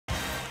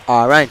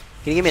Ryan,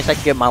 can you give me a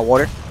second to get my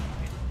water?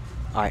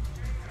 Alright.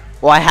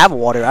 Well, I have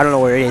water. I don't know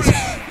where it is.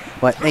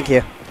 But, thank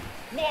you.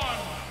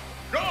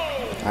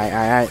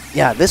 Alright.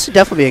 Yeah, this would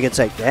definitely be a good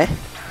set, eh?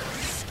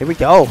 Here we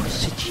go.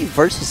 Sinji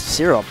versus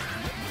Syrup.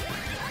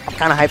 I'm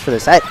kind of hyped for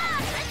this set.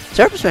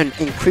 Syrup's been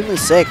incredibly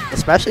sick,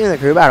 especially in the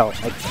group battle.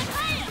 Like,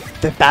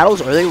 the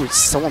battles earlier were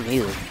so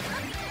amazing.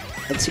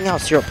 And seeing how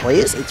Syrup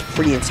plays, it's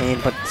pretty insane.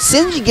 But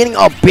Sinji getting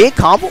a big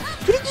combo.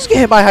 Did he just get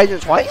hit by Hydra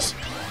twice?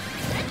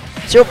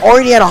 Syrup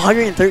already at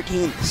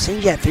 113.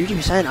 Sinji at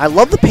 30%. I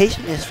love the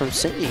patience from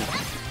Sinji.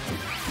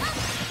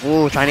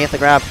 Ooh, trying to get the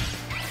grab.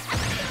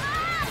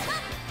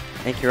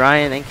 Thank you,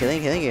 Ryan. Thank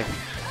you.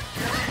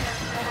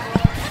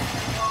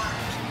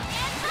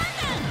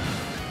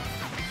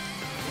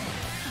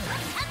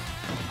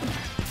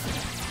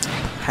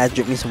 Had to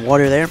drink me some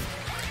water there.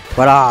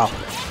 But,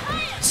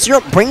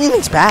 Syrup bringing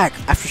things back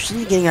after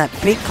Sinji getting that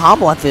big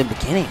combo at the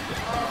beginning.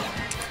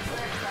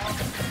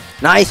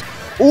 Nice.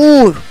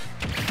 Ooh,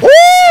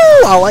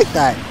 I like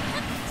that.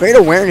 Great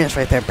awareness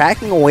right there.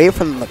 Backing away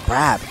from the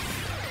grab.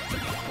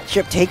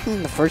 Syrup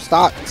taking the first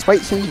stock despite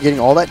Sinji getting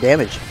all that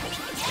damage.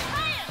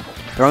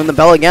 Throwing the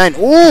bell again.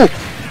 Ooh!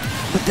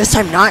 But this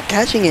time not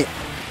catching it.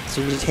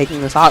 Sinji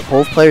taking the stock.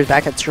 Both players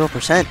back at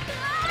 0%.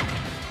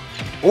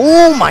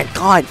 Oh my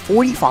god.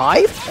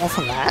 45 off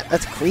of that?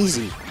 That's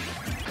crazy.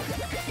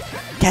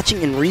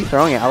 Catching and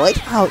re-throwing it. I like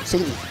how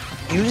Sinji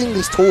using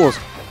these tools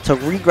to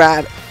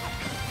re-grab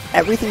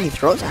everything he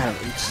throws at him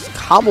and just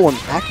combo him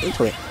back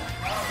into it.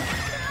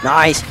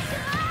 Nice.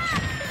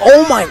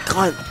 Oh my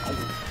god.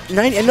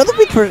 Another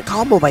big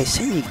combo by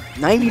Sinji.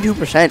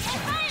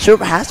 92%.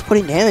 Syrup has to put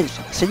in damage.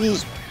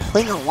 Sinji's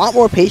playing a lot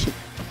more patient.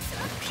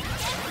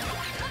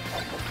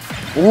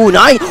 Ooh,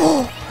 nice.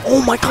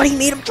 Oh my god, he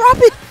made him drop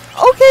it.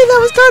 Okay, that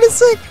was kind of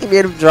sick. He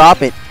made him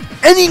drop it.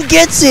 And he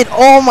gets it.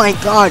 Oh my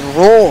god.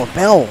 Roll,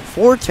 bell,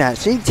 forward smash.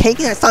 Sinji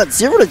taking that stock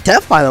 0 to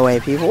death, by the way,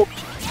 people.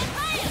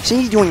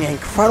 Sinji doing an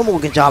incredible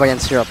good job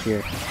against Syrup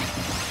here.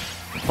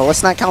 But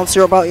let's not count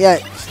Syrup out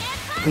yet.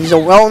 He's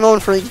well-known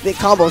for these big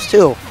combos,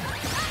 too.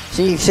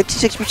 Sinji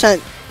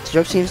 66%.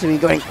 Syrup seems to be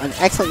doing an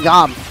excellent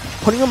job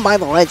putting him by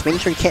the ledge, making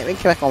sure he can't make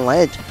it back on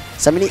ledge.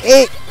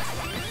 78.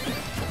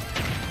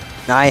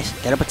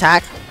 Nice. Get up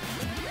attack.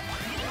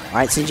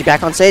 Alright, Sinji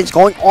back on stage.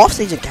 Going off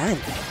stage again.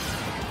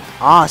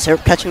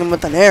 Syrup catching him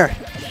with an air.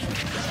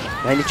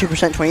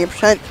 92%,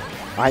 28%.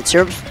 Alright,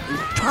 Syrup's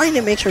trying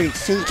to make sure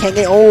Sinji can't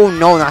get. Oh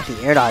no, not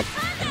the air dodge.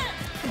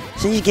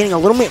 Sinji's getting a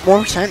little bit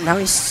more percent. Now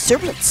he's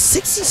Syrup's at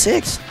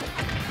 66.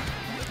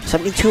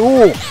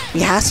 72. He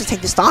has to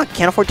take the stock.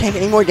 Can't afford to take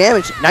any more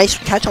damage. Nice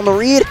catch on the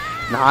read.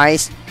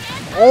 Nice.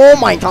 Oh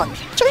my god.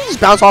 Should I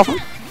just bounce off him?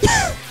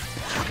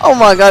 Oh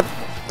my god.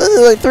 This is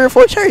like 3 or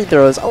 4 cherry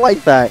throws. I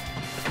like that.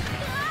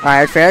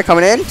 Alright, fair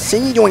coming in.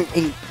 Sinji doing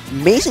an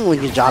amazingly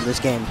good job this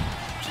game.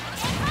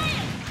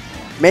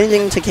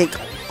 Managing to take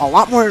a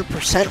lot more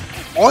percent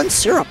on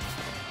Syrup.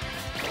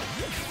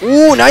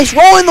 Ooh, nice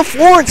roll in the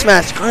forward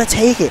smash. Gonna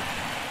take it.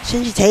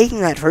 Sinji taking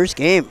that first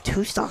game.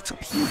 2 stocks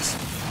apiece.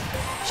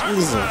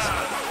 Jesus.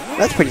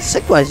 That's pretty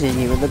sick by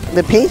Sinji with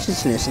the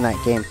patience in that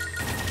game.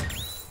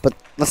 But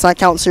let's not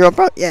count Syrup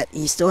out yet.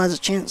 He still has a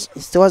chance.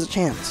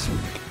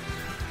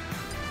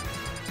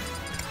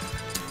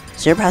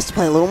 Syrup has to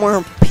play a little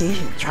more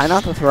patient. Try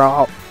not to throw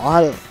out a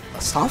lot of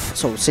stuff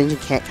so Sinji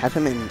can't catch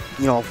him and,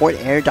 avoid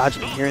air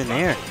dodging here and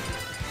there.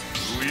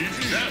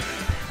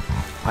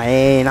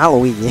 Hey, not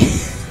Luigi.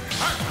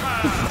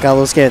 Got a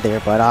little scared there,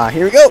 but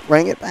here we go.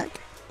 Bring it back.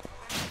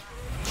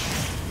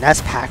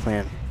 That's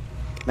Pac-man.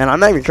 Man, I'm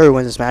not even sure who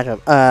wins this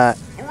matchup.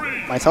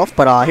 Myself,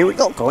 but here we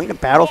go. Going to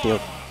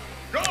Battlefield.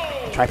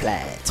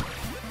 Triplet.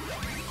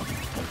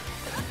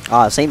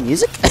 Same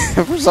music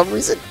for some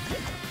reason.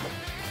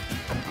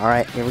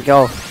 Alright, here we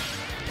go.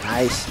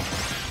 Nice.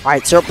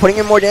 Alright, Syrup putting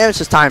in more damage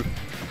this time.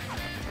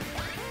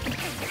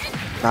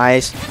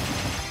 Nice.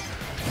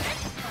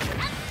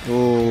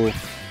 Ooh.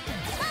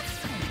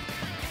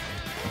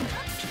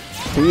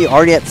 He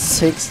already at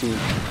 60. Look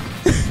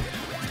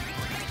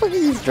at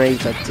these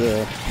drakes up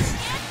there.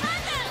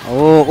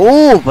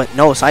 Oh, but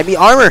no, side B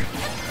armor.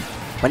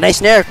 But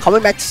nice nair,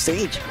 coming back to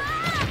stage.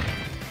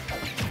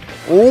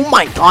 Oh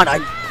my god,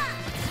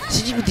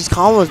 Sinji with these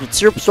combos, but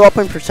Syrup still up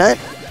in percent.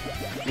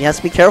 He has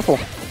to be careful.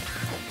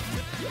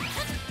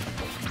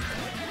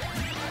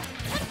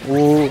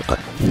 Ooh,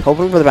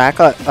 hoping for the back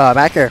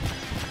air.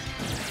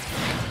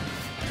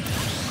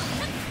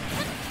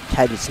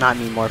 Ted does not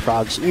need more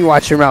frogs. You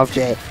watch your mouth,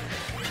 Jay.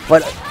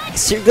 But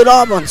good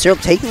job on Syrup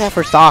taking that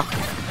for stock.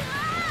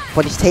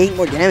 But he's taking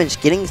more damage,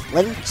 letting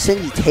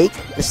Sinji take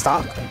the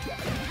stock.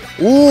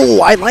 Ooh,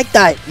 I like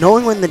that.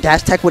 Knowing when the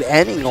dash tech would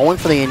end and going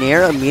for the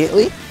in-air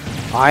immediately.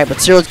 Alright,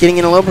 but Syrup's getting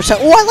in a little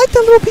percent. Ooh, I like that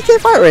little PK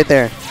fight right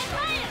there.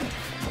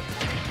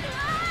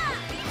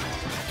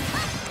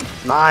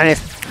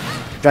 Nice.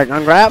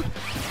 Dragon grab.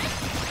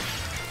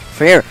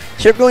 Fair.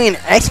 Syrup doing an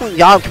excellent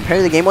job compared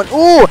to the game one.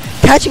 Ooh,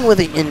 catching with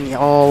it in.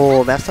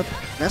 Oh, messed up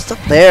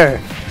there.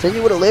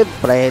 Sinji would have lived,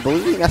 but I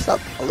believe he messed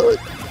up a little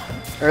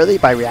early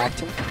by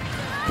reacting.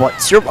 But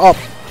Syrup up.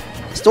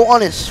 Still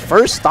on his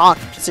first stock.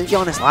 Sinji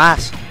on his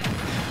last.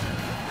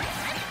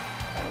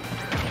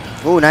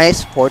 Ooh,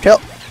 nice. Forward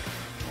tilt.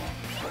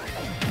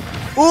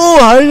 Ooh,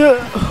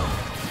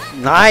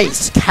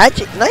 nice.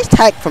 Catch it. Nice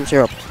tech from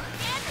Syrup.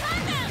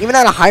 Even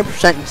at a high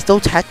percent, he still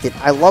teched it.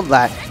 I love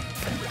that.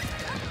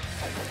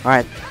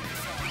 Alright.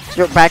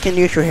 Syrup back in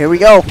neutral. Here we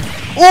go.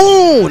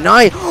 Ooh,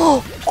 nice.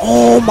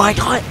 Oh my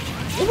god.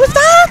 What was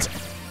that?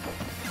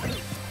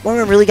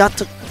 Warren really got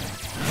to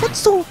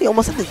footstool. He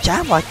almost had the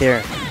jab right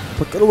there.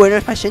 But good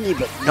awareness by Sinji.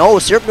 But no,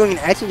 Syrup doing an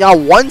excellent job.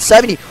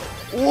 170.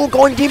 Ooh,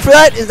 going deep for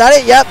that. Is that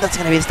it? Yep, that's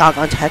going to be the stock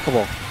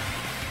uncheckable.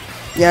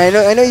 Yeah,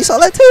 I know you saw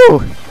that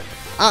too.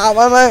 I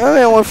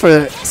went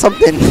for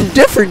something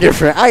different.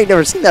 I ain't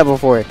never seen that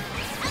before.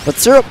 But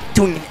Syrup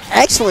doing an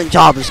excellent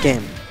job this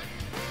game.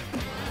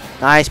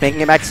 Nice, making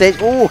it backstage.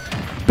 Ooh,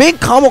 big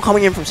combo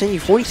coming in from Sinji,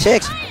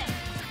 46.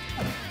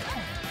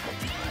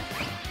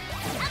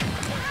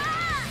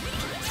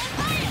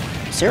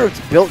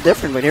 Syrup's built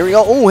different, but here we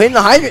go. Ooh, hitting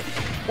the hydrant.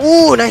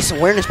 Ooh, nice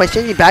awareness by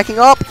Sinji, backing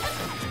up.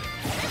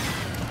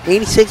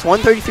 86,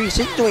 133.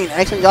 Sinji doing an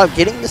excellent job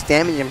getting this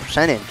damage and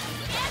percentage.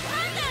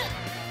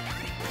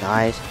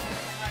 Nice.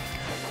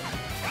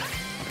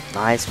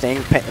 Nice,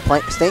 staying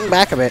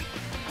back a bit.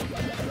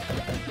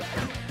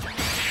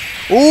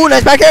 Ooh,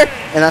 nice back air!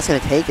 And that's going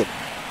to take it.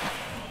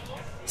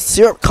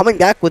 Syrup coming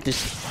back with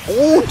his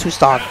own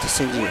 2-stock to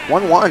Sinji.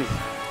 1-1.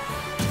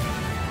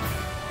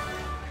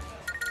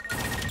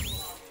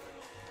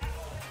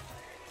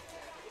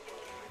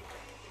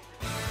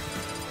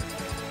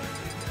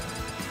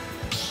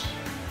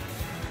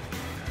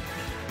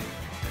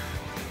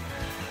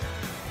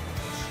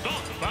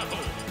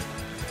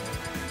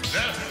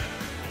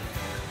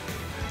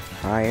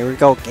 Alright, here we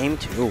go. Game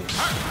 2.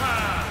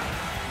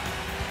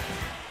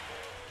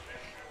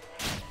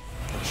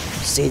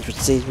 Stage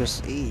with stage with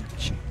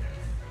stage.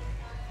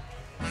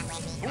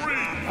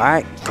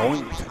 Alright,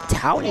 going to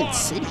Italian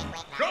City.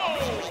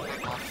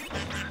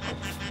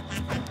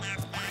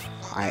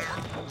 Alright.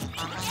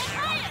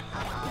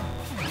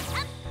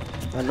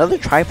 Another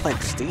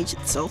triplex stage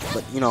itself,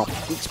 but you know,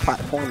 each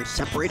platform is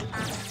separated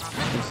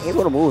and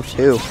able to move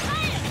too.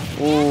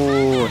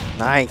 Ooh,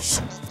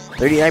 nice.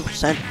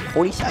 39%,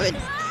 47.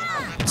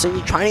 So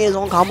he's trying to get his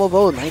own combo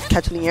vote. Nice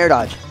catch in the air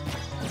dodge.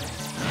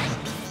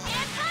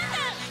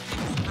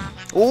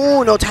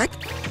 Ooh, no tech,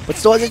 but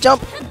still has a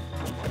jump.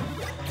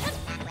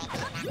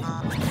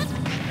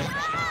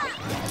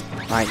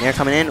 Alright, Nair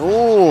coming in.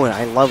 Ooh,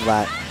 I love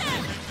that.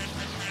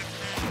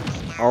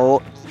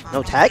 Oh,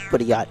 no tag,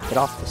 but he got hit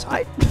off the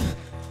side.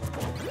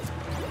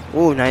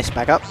 Ooh, nice,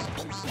 back up.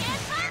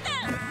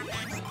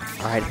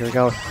 Alright, here we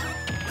go.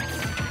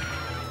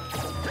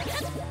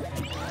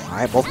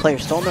 Alright, both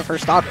players still in their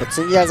first stock, but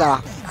Sinji has a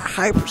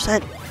high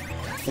percent.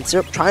 And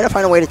Syrup trying to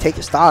find a way to take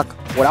the stock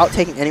without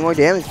taking any more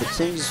damage, but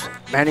Sinji's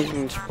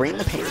managing to bring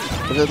the pain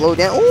with a low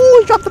down. Ooh,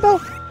 he dropped the bell.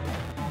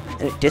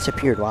 And it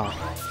disappeared, wow.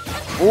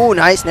 Ooh,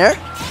 nice, Nair.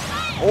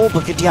 Oh,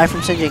 but good DI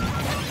from Sinji.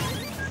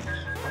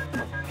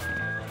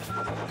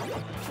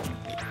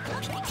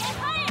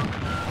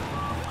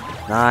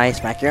 Nice,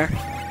 back here.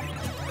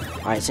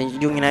 Alright, Sinji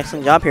doing an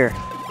excellent job here.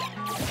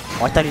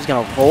 Oh, I thought he was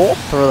going to roll,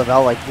 throw the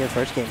bell like he did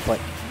first game, but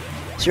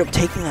Syrup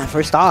taking that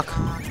first stock.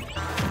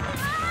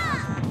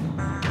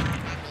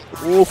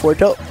 Ooh, forward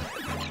tilt.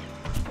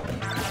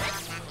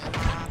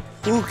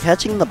 Ooh,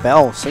 catching the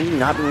bell. Sinji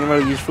not being able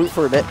to use fruit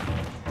for a bit.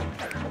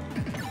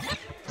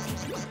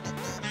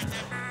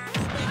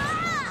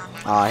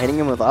 Hitting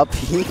him with up.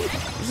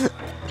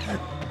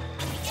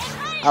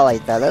 I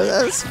like that.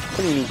 That's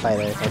pretty neat by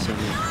there.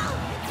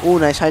 Ooh,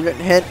 nice hydrant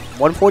hit.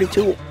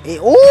 142.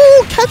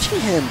 Ooh, catching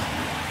him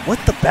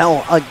with the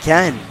bell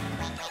again.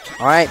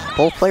 Alright,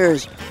 both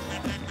players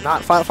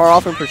not far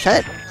off in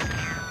percent.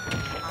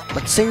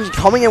 But Sinji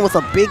coming in with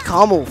a big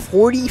combo,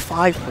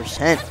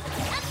 45%.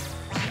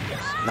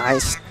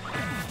 Nice.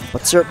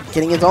 But Syrup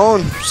getting his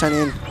own percent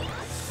in.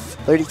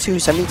 32,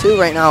 72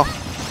 right now.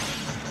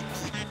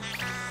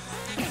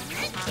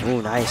 Ooh,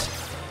 nice.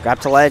 Grab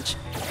to ledge.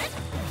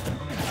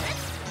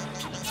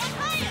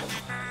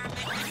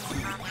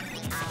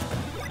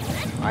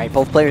 Alright,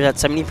 both players at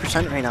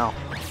 70% right now.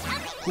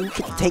 Who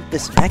can take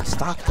this next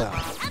stock though?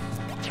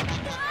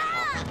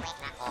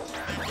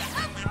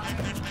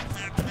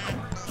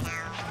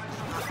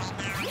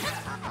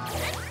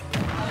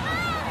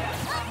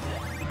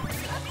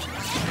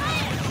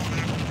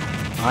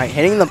 Alright,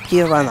 hitting the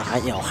P around the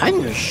height. You know,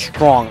 Hydrant is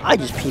strong. I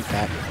just peeped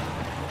that.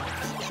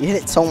 You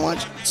hit it so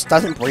much, it just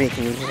doesn't break,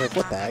 and you're just like,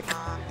 what the heck?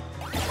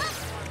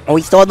 Oh,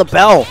 he still had the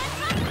bell.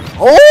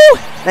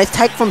 Oh! Nice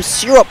tech from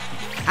Syrup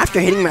after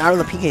hitting him out of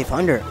the PK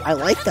Thunder. I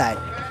like that.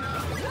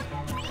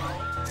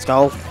 Let's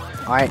go.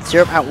 Alright,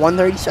 Syrup at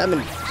 137.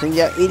 Sinji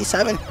at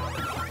 87.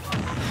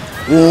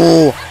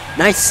 Ooh!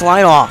 Nice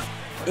slide off.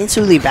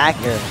 Instantly back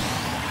here.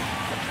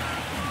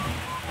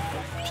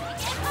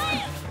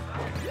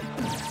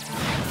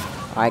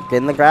 Alright,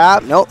 getting the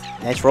grab. Nope.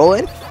 Nice roll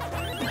in.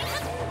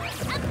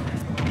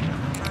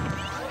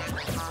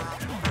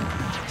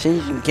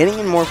 Sinji getting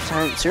in more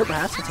time. Syrup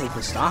has to take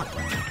the stock.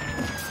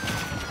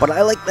 But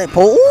I like that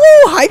pull.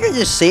 Ooh, Hydrant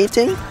just saved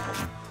him.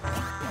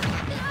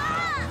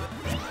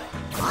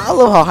 I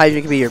love how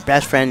Hydra can be your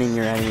best friend and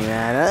your enemy,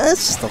 man.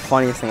 That's just the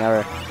funniest thing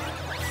ever.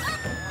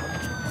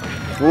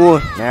 Ooh,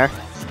 there.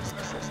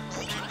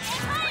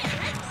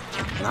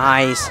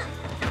 Nice.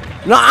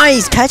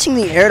 Nice! Catching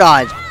the air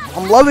dodge.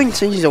 I'm loving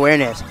Sinji's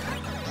awareness.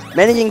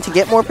 Managing to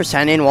get more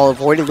percent in while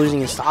avoiding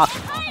losing his stock.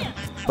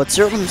 But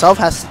Syrup himself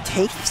has to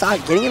take stock,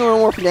 getting in a little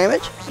more for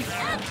damage.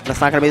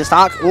 That's not going to be the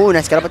stock. Ooh,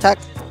 nice get up attack.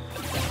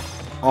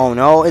 Oh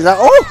no, is that...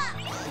 Oh!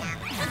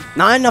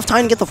 Not enough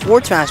time to get the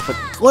forward smash, but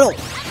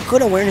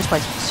good awareness by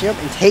Syrup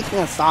and taking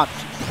that stock.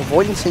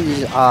 Avoiding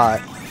Sinji's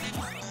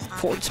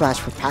forward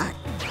smash with Pac.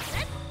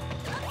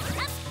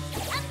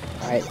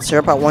 Alright,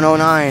 Syrup at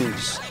 109.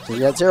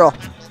 Sinji at 0.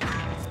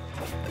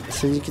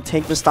 So you can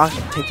take the stock,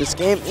 take this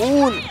game.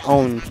 Ooh,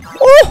 oh,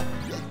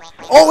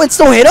 oh, it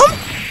still hit him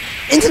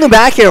into the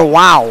back here.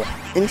 Wow,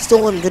 and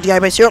still a good DI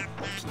by Syrup.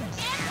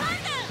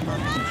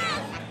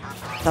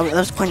 That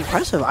was quite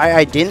impressive.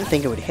 I didn't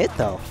think it would hit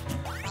though.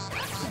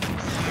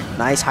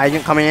 Nice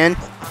hydrant coming in.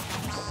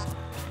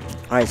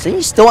 All right, so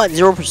he's still at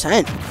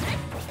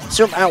 0%.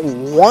 Syrup at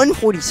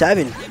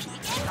 147.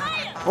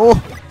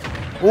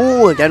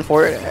 Oh, again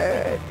for it.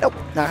 Nope,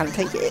 not gonna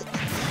take it.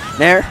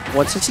 There,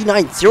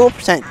 169,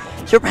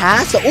 0%. Syrup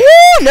has to.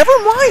 Oh, never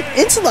mind.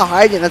 Into the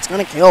hydrant. That's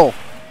gonna kill.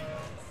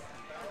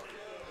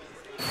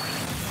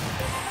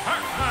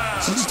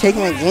 Sinji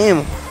taking that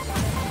game.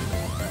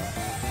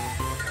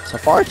 So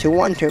far,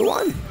 2-1,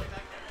 2-1.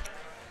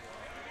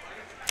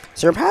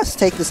 Syrup has to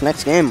take this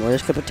next game, or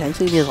this could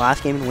potentially be his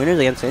last game in winners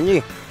against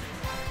Sinji.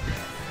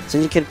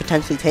 Sinji could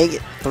potentially take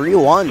it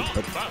 3-1,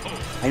 but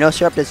I know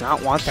Syrup does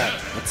not want that.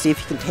 Let's see if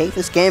he can take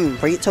this game and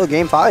bring it to a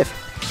game 5.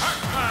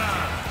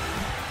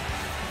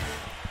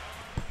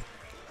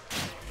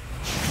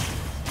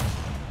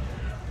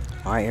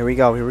 Alright, here we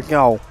go, here we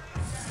go.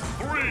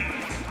 3,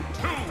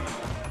 2,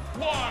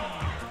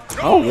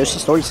 1. Oh, Yoshi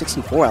Story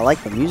 64, I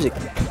like the music.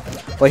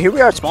 But here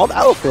we are, small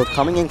battlefield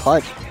coming in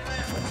clutch.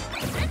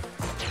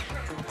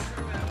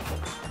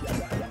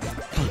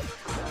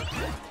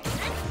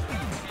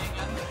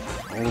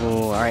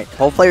 Ooh, alright,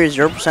 whole player is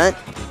 0%.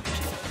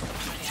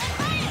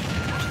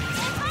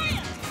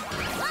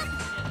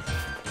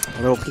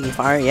 A little peaky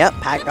fire, yep,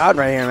 Pac God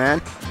right here,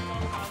 man.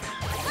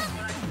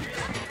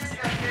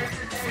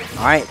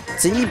 Alright,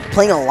 Sinji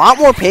playing a lot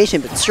more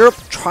patient, but Syrup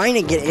trying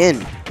to get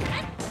in.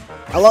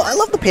 I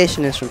love the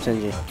patientness from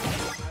Sinji.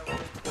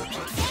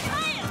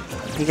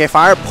 PK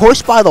fire,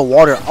 pushed by the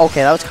water.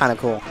 Okay, that was kind of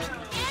cool.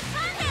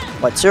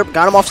 But Syrup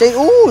got him off stage.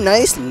 Ooh,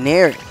 nice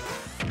nair.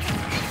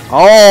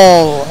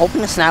 Oh,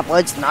 hoping to snap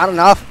ledge, not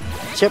enough.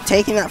 Syrup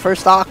taking that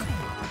first stock.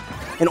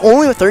 And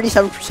only with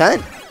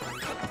 37%.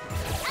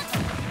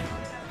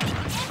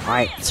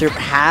 Alright, Syrup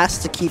has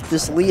to keep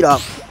this lead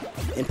up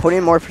and put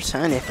in more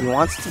percent if he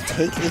wants to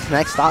take this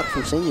next stock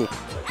from Sinji.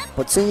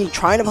 But Sinji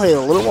trying to play a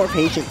little more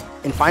patient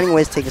and finding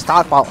ways to take a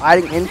stock while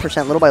adding in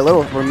percent little by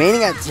little,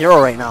 remaining at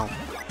 0 right now.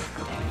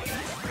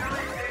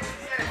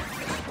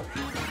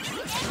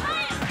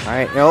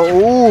 Alright,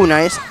 ooh,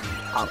 nice.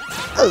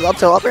 That was up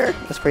till up air.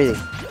 That's crazy.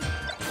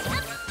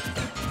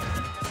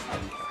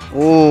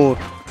 Ooh.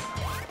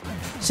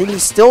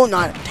 Sinji's still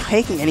not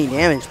taking any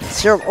damage. But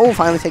Syrup,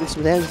 finally taking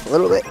some damage a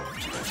little bit.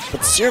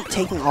 But Syrup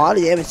taking a lot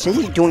of damage.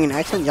 Sinji doing an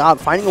excellent job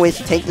finding ways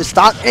to take the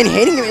stock and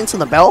hitting him into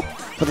the bell.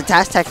 But the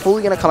task tag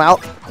fully gonna come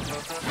out.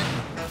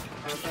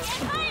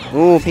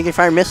 Ooh, PK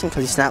Fire missing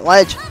because he snapped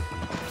ledge.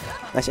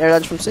 Nice air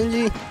dodge from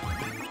Sinji.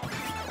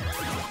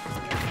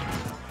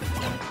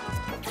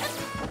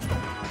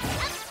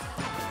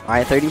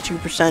 Alright,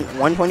 32%,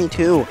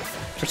 122.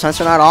 Percents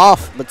are not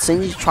off, but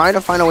Sinji's trying to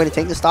find a way to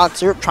take the stock.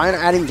 Syrup trying to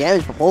add in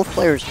damage, but both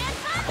players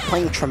are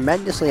playing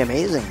tremendously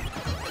amazing.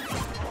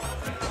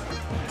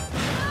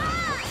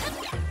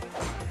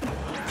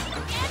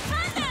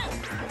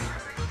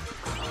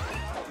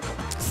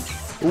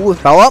 Ooh,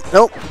 bell up.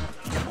 Nope.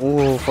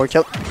 Ooh, forward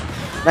choke.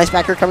 Nice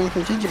backer coming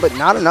from Sinji, but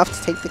not enough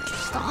to take the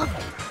stock.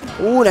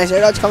 Ooh, nice air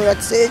dodge coming out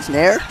to stage.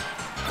 Nair.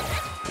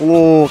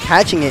 Ooh,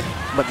 catching it.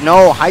 But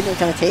no, Hydra's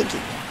gonna take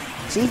it.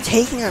 See,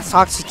 taking that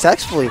stock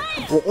successfully.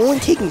 We're only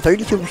taking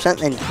 32%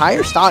 the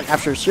entire stock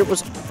after Syrup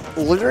was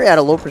literally at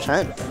a low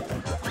percent.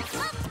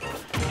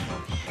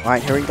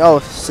 Alright, here we go.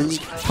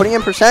 Sinji putting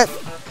in percent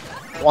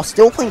while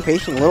still playing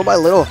patient little by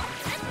little.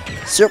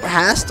 Syrup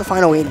has to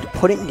find a way to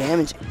put in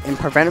damage and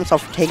prevent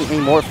himself from taking any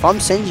more from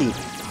Sinji.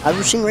 As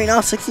we're seeing right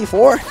now,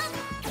 64.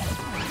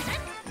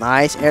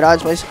 Nice air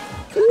dodge by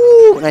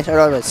nice air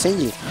dodge by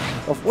Sinji.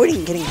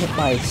 Avoiding getting hit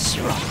by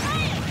Syrup.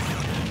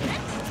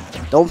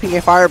 Don't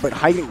PK fire, but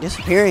Hydrant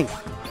disappearing.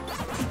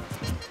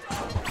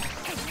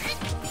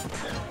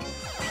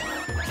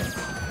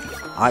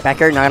 Alright, back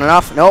here, not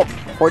enough. Nope.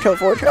 Forward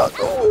choke.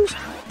 Oh.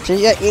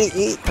 Sinji at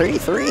 88,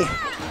 33.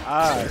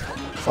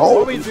 So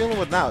what are we dealing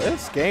with now?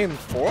 It's game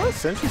 4?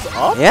 Sinji's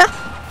up? Yeah.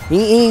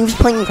 He was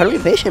playing incredibly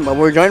patient, but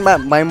we're joined by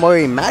my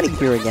Maddie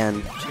here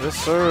again. Yes,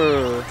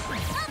 sir.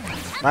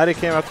 Maddie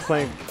came after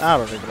playing. I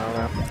don't even know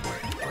now.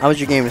 How was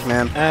your games,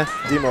 man?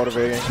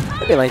 Demotivating.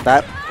 It'd be like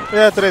that.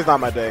 Yeah, today's not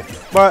my day.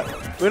 But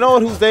We know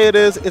whose day it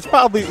is. It's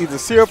probably either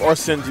Syrup or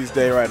Sinji's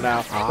day right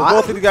now.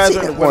 Both of the guys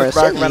are in the winner's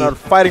bracket and are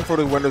fighting for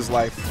the winner's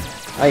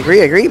life. I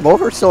agree.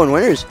 Both are still in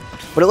winners.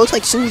 But it looks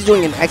like Sinji's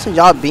doing an excellent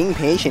job being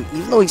patient,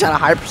 even though he's at a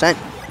high percent.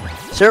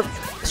 Syrup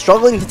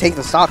struggling to take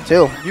the stock,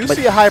 too. You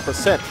see a high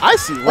percent. I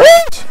see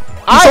rage.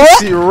 I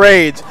see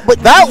rage. But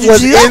that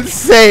was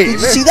insane. Did you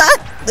see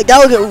that? The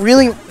Gallagher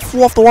really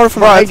flew off the water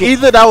from the hydrant.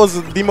 Either that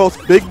was the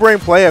most big brain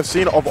play I've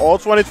seen of all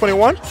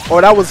 2021,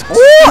 or that was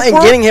and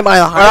getting hit by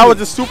the hydrant. I was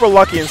just super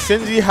lucky, and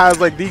Sinji has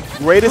like the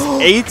greatest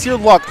A-tier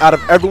luck out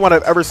of everyone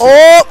I've ever seen.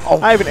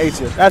 Not even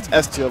A-tier. That's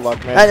S-tier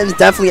luck, man. That is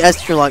definitely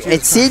S-tier luck.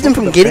 It saved him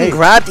from getting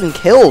grabbed and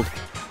killed.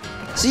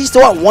 So he's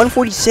still at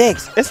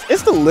 146.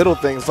 It's the little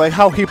things, like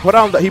how he put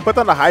down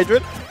the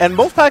hydrant, and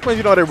most Pac-Man,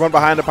 you know, they run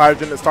behind the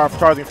hydrant and start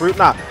charging fruit.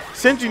 Nah,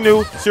 Sinji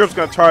knew Syrup's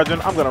gonna charge in.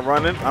 I'm gonna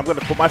run in. I'm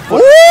gonna put my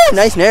foot. Ooh,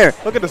 nice nair.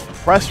 Look at this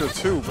pressure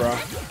too, bro.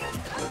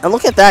 And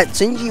look at that.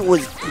 Sinji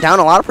was down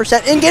a lot of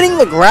percent and getting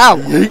the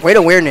grab. Great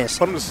awareness.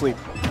 Put him to sleep.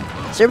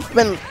 Syrup's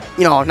been,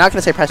 you know, not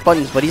gonna say press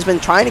buttons, but he's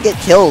been trying to get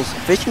kills,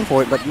 fishing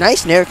for it. But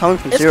nice nair coming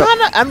from Syrup.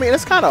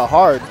 It's kind of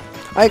hard.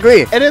 I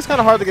agree. It is kind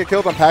of hard to get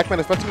killed on Pac-Man,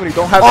 especially when you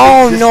don't have.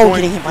 Oh no,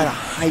 getting hit by the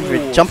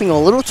hydrant, jumping a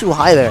little too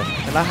high there.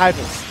 And that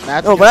hydrant's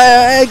No, but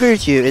I agree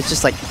with you. It's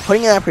just like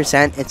putting in that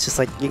percent. It's just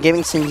like you're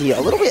giving Sinji a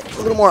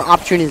little more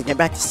opportunity to get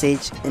back to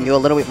stage and do a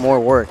little bit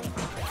more work.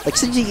 Like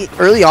Sinji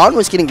early on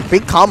was getting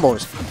big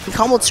combos. He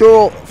comboed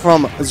Zero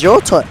from 0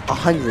 to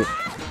 100.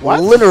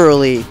 What?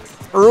 Literally,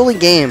 early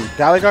game.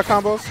 Gallagher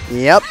combos?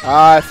 Yep.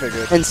 I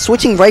figured. And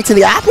switching right to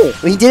the Apple.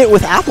 He did it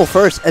with Apple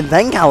first and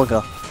then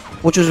Gallagher,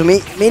 which was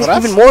made it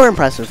even more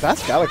impressive.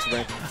 That's Galaxy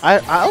Brain. I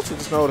also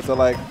just noticed that,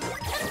 like,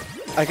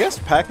 I guess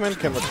Pac-Man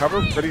can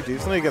recover pretty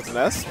decently against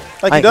Ness.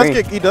 Like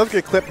he does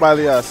get clipped by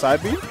the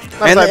side beat.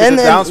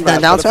 The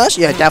down smash?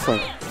 Yeah,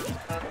 definitely.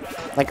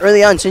 Like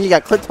early on, Sinji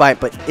got clipped by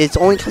it, but it's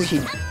only because he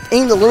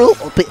aimed a little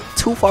bit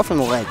too far from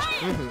the ledge.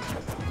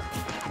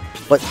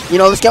 But you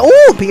know, this guy,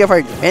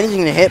 PFR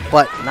managing to hit,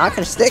 but not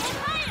gonna stick.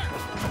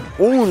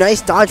 Ooh,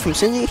 nice dodge from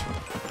Sinji.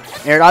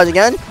 Air dodge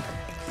again.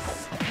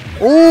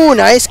 Ooh,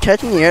 nice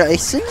catching the air.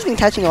 Sinji's been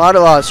catching a lot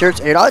of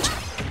Syrup's air dodge.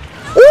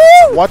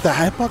 Ooh! What, the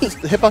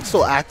hitbox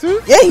still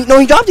active? Yeah, he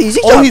dropped it.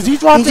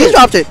 He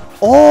dropped it.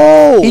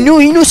 Oh! He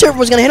knew Syrup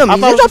was gonna hit him. He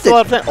dropped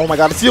it. Oh my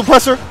god, the seal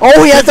presser.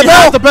 Oh, he has the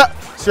bell.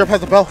 Syrup has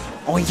the bell.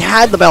 Oh, he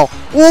had the bell.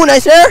 Ooh,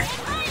 nice air.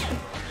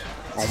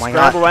 Oh my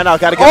god. Right now,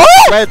 gotta get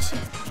the wedge.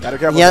 Gotta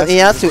get he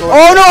has to.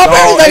 Oh no,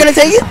 apparently he's not gonna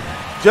take it.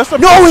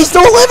 No, he's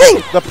still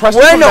living. The pressure.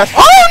 Oh no!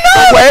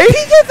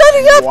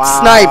 Wait.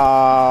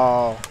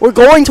 Wow. Snipe. We're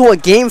going to a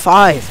game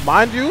 5.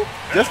 Mind you,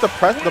 just the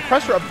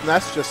pressure of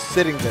Ness just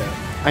sitting there.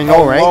 I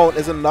know, right?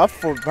 Is enough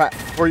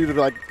for you to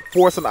like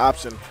force an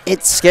option.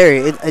 It's scary.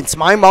 It's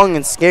mind-boggling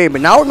and scary.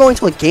 But now we're going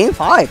to a game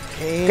 5.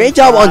 Great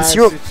job on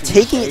Syrup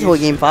taking it to a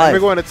game 5. We're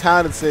going to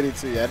Town and City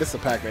too. Yeah, this is a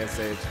Pac-Man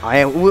stage.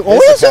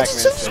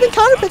 Sinji's been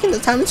counter-picking the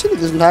Town and City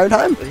this entire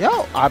time.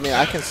 Yo, I mean,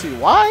 I can see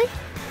why.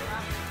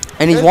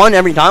 And he's won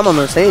every time on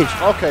the stage.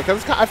 Okay,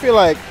 because I feel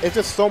like it's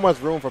just so much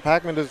room for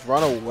Pac-Man to just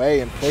run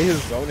away and play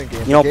his zoning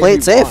game. You know, play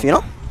it safe, you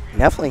know?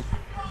 Definitely.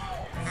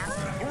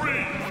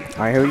 All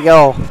right, here we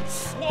go.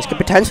 This could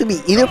potentially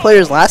be either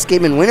player's last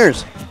game in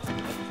winners.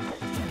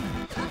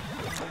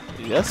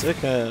 Yes, it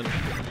can.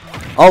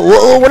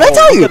 Oh, what did I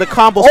tell you? The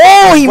combo.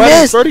 Oh, he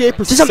missed. 38%.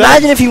 Just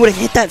imagine if he would have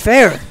hit that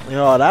fair. You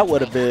know, that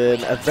would have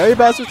been a very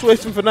bad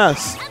situation for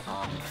Ness.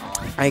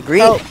 I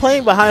agree.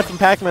 Playing behind from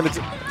Pac-Man,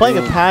 playing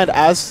behind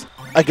as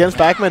against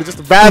Pac-Man is just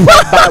a bad,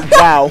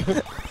 wow.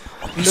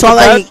 You saw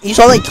that he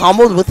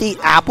comboed with the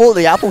apple.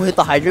 The apple hit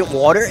the hydrant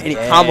water and he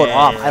comboed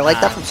off. I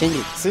like that from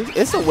Sinji.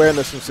 It's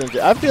awareness from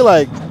Sinji. I feel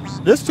like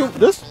there's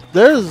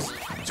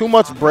too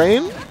much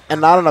brain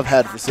and not enough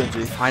head for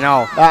Sinji. I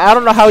know. I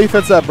don't know how he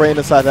fits that brain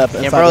inside that.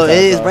 Yeah, bro,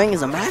 his brain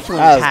is immaculate.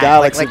 That's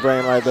Galaxy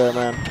brain right there,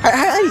 man.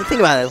 How do you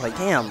think about it? It's like,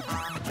 damn.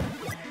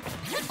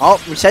 Oh,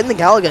 resetting the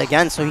Galaga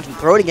again so he can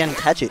throw it again and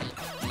catch it.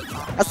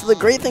 That's the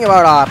great thing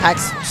about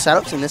Pac's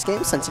setups in this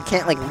game, since you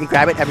can't like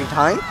re-grab it every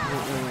time.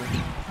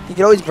 You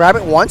can always grab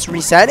it once,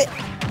 reset it.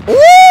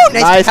 Ooh,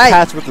 nice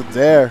catch with the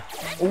dare.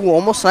 Ooh,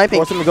 almost sniping.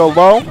 Force him to go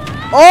low.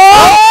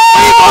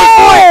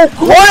 Oh!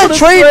 What a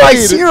trade by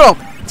Syrup!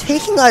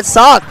 Taking that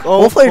sock.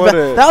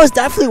 That was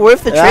definitely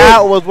worth the trade.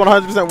 That was 100%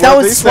 worth it. That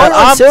was smart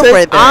on Syrup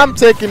right there. I'm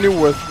taking you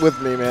with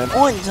me, man.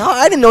 Oh,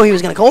 I didn't know he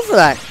was gonna go for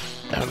that.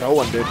 No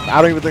one did.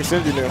 I don't even think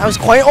Sinji knew. That was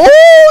quite.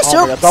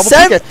 Syrup.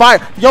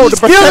 Fire. Yo, he's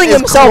feeling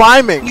himself.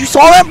 Climbing. You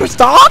saw that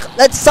stock?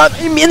 That's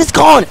something. I mean, it's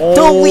gone.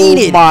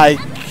 Deleted. Oh my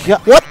god.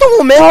 What the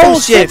momentum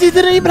shift? Sinji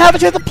didn't even have a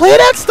chance to play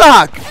that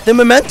stock. The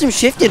momentum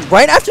shifted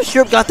right after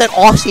Syrup got that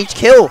offstage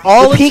kill.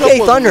 All the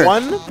PK Thunder.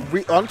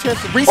 One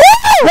chance to reset.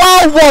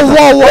 Whoa!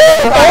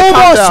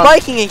 Almost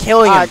spiking and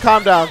killing him.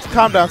 Calm down,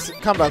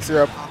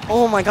 Syrup.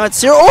 Oh my God,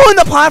 Syrup! Oh, and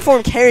the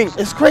platform carrying.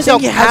 It's crazy how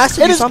he has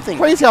to do something.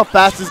 Crazy how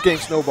fast this game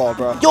snowballed,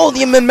 bro. Yo,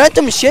 the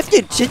momentum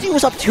shifted. Sinji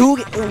was up 2,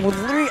 was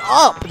literally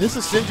up. This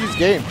is Sinji's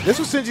game. This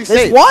was Sinji's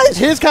This stage. was.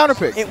 His counter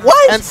pick. It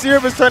was. And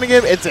Syrup is turning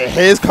him into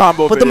his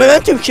combo. But the video.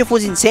 momentum shift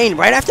was insane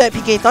right after that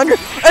PK Thunder.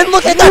 And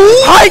look at that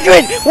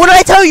Hydrant! What did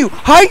I tell you?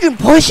 Hydrant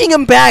pushing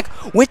him back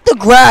with the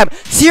grab.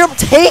 Syrup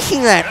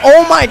taking that.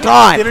 Oh my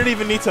God. Didn't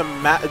even need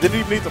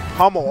to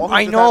pummel. All he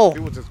I just know. had to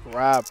do was just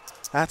grab.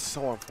 That's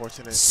so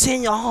unfortunate.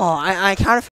 I kind of